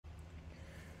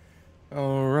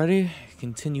Alrighty,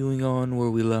 continuing on where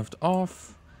we left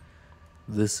off.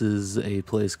 This is a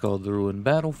place called the Ruined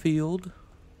Battlefield.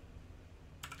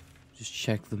 Just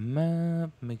check the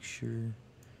map, make sure.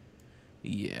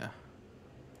 Yeah.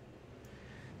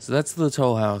 So that's the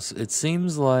toll house. It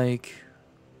seems like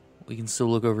we can still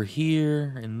look over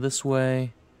here and this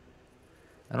way.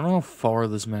 I don't know how far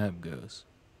this map goes.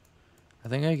 I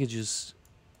think I could just...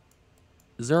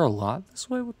 Is there a lot this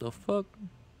way? What the fuck?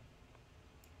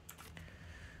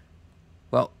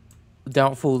 Well,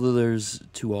 doubtful that there's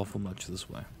too awful much this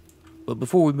way. But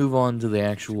before we move on to the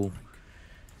actual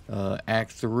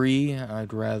Act 3,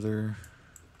 I'd rather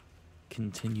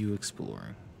continue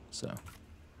exploring. So,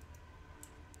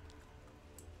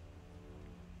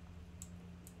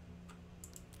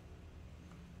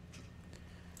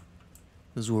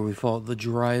 this is where we fought the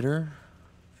Drider.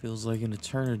 Feels like an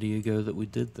eternity ago that we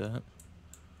did that.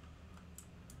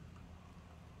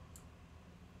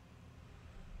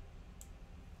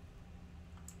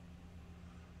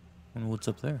 Wonder what's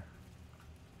up there.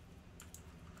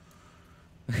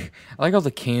 I like how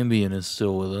the Cambion is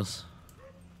still with us.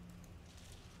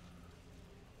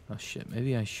 Oh shit,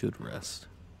 maybe I should rest.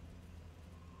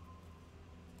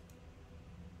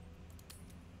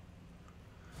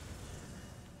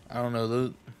 I don't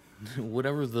know,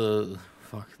 whatever the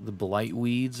blight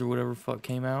weeds or whatever fuck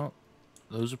came out,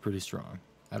 those are pretty strong.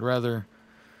 I'd rather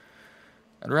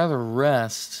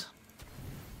rest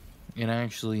and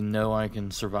actually know I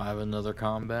can survive another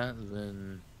combat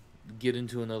than get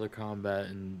into another combat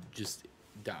and just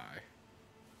die.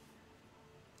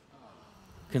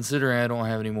 Considering I don't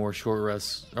have any more short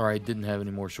rests, or I didn't have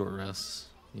any more short rests,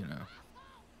 you know.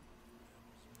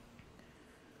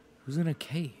 Who's in a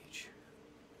cage?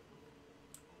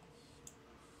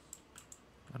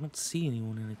 I don't see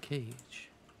anyone in a cage.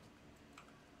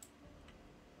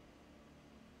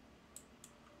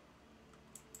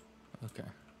 Okay.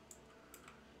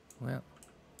 Well,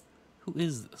 who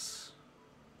is this?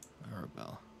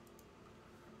 Arabella.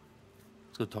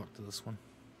 Let's go talk to this one.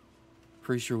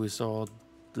 Pretty sure we saw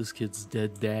this kid's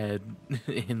dead dad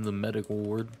in the medical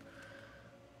ward.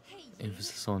 Hey,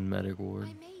 Emphasis on medical ward.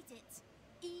 I made it.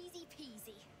 Easy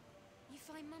peasy. You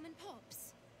find Mum and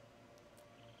Pops?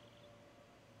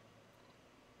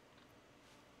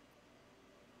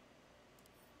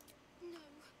 No.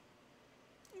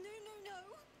 No.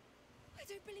 I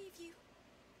don't believe you.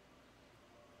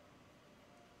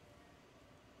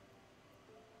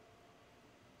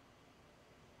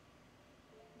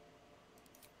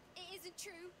 It isn't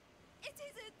true. It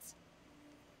isn't.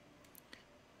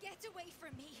 Get away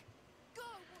from me. Go.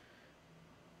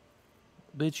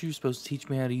 Bitch, you're supposed to teach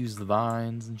me how to use the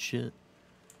vines and shit.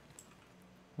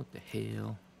 What the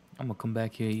hell? I'm gonna come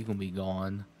back here, you're gonna be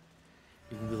gone.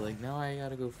 You're gonna be like, now I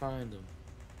gotta go find them.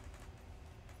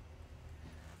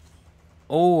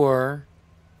 Or,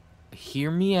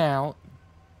 hear me out.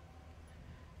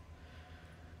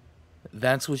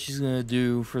 That's what she's gonna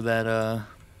do for that,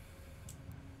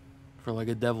 for like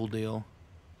a devil deal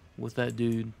with that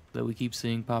dude that we keep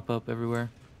seeing pop up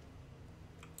everywhere.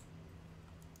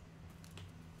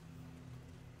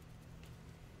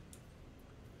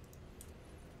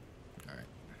 Alright.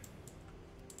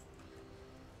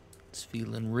 It's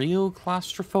feeling real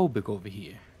claustrophobic over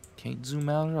here. Can't zoom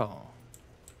out at all.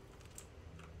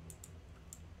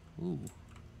 Ooh.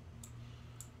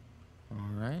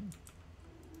 Alright.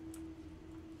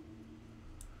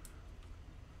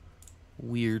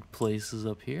 Weird places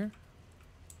up here.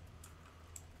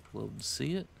 Love to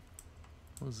see it.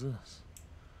 What is this?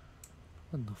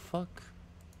 What the fuck?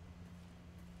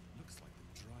 Looks like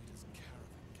the Drider's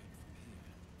caravan came from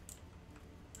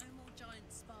here. No more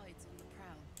giant spides on the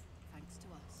prowl, thanks to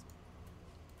us.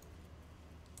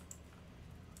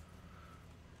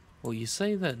 Well, you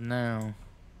say that now,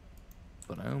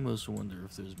 but I almost wonder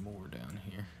if there's more down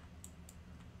here.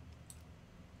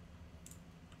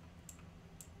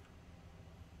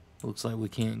 Looks like we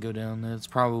can't go down there. It's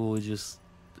probably just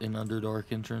an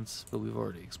Underdark entrance, but we've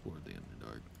already explored the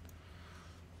Underdark.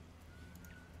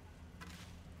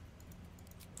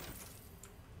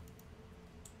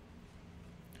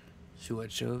 So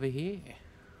what's over here?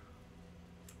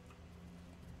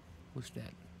 What's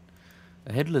that?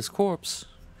 A headless corpse?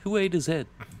 Who ate his head?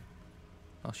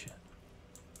 Oh shit.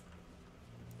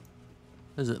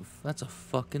 Is it? That's a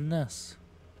fucking nest.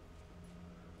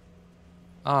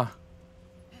 Ah.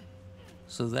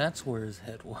 So that's where his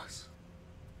head was.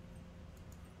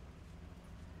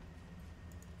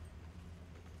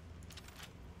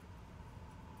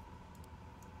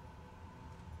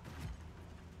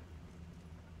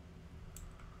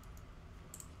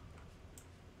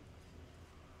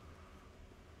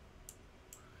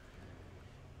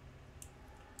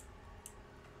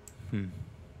 Hmm.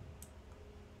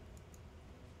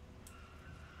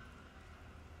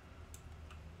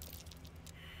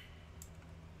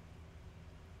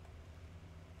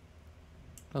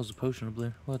 That was a potion up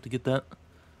there. We'll have to get that.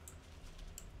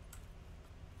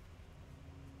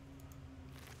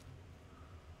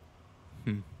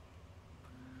 Hmm.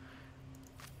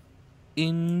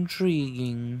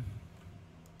 Intriguing.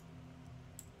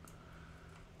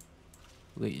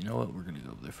 Wait, you know what? We're gonna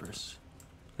go over there first.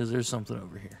 Because there's something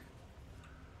over here.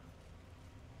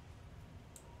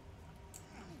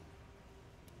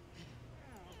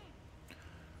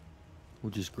 We'll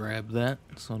just grab that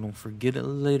so I don't forget it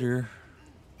later.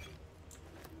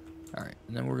 Alright,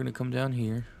 and then we're gonna come down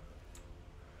here.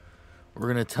 We're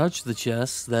gonna touch the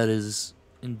chest that is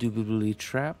indubitably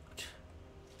trapped.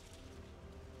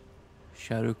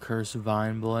 Shadow Curse,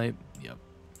 Vine Blight. Yep.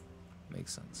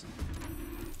 Makes sense.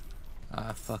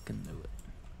 I fucking knew it.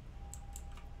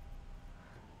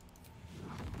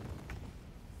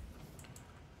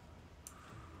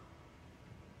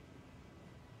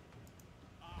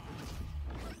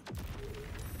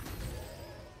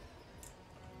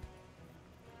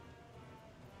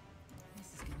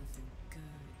 This is gonna feel good.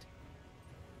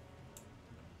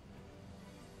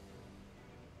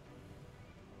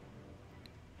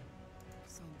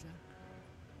 Soldier.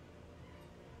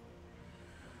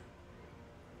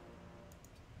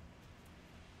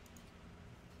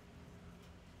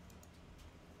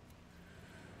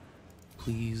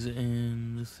 Please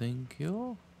and thank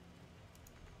you.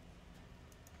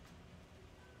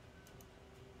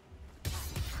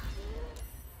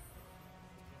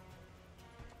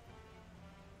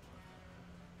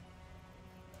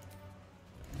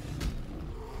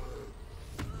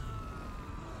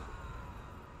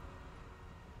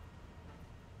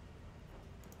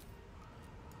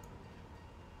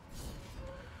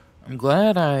 I'm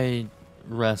glad I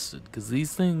rested, because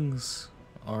these things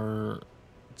are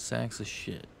sacks of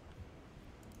shit.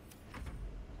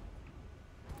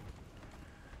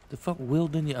 The fuck Will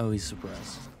didn't you? Oh, he's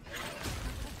suppressed.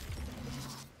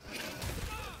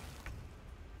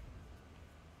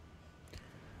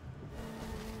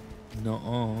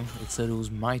 Nuh-uh. It said it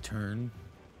was my turn.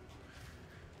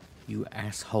 You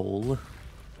asshole.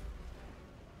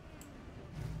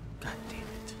 God damn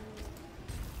it.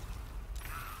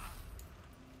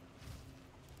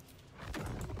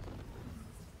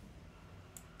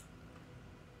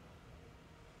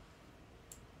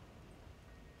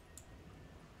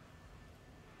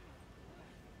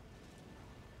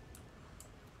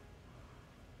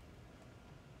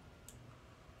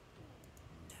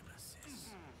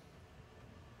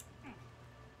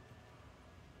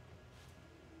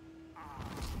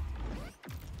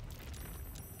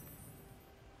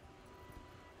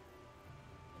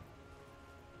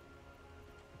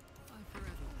 Bye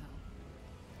forever, pal.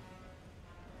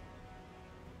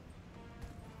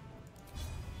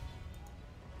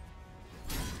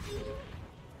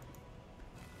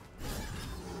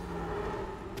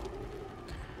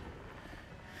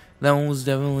 That one was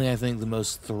definitely, I think, the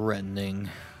most threatening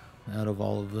out of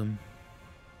all of them.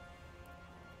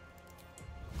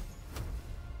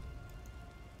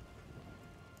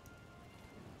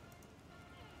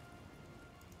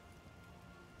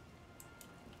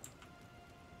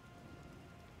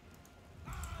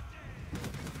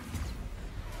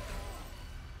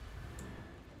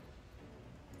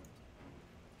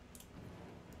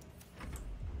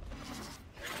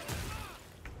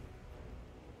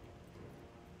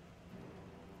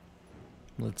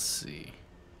 Let's see.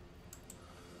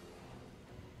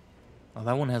 Oh,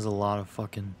 that one has a lot of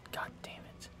fucking... God damn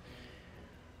it.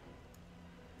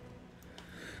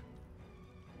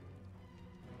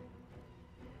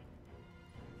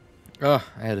 Ugh,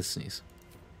 I had to sneeze.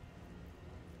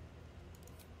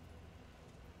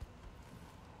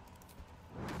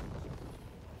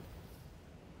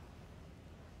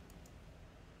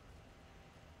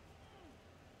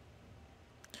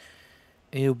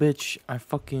 Ayo, bitch, I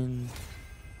fucking...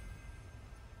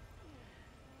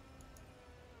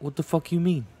 What the fuck you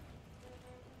mean?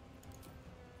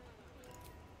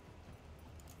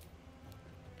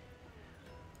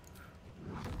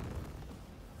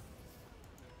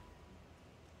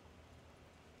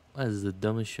 That is the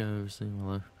dumbest show I've ever seen in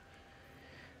my life.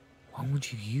 Why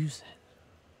would you use it?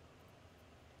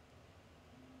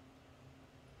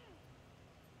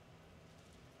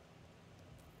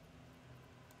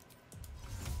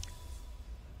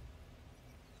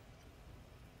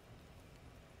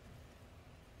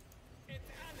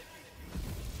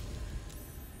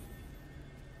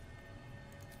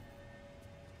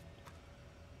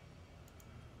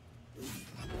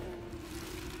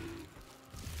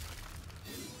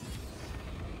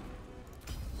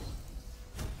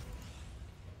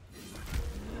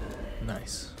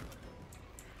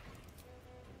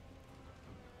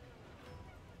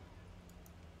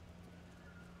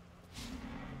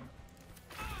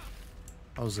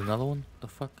 Oh, was another one? The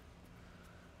fuck?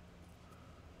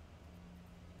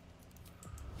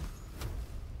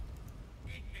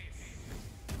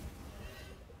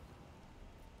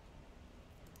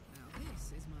 Now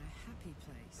this is my happy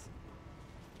place.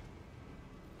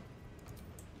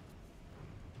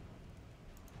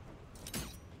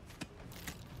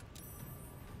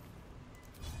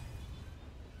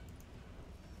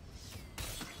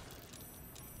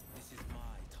 This is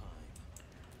my time.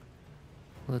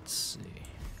 Let's see.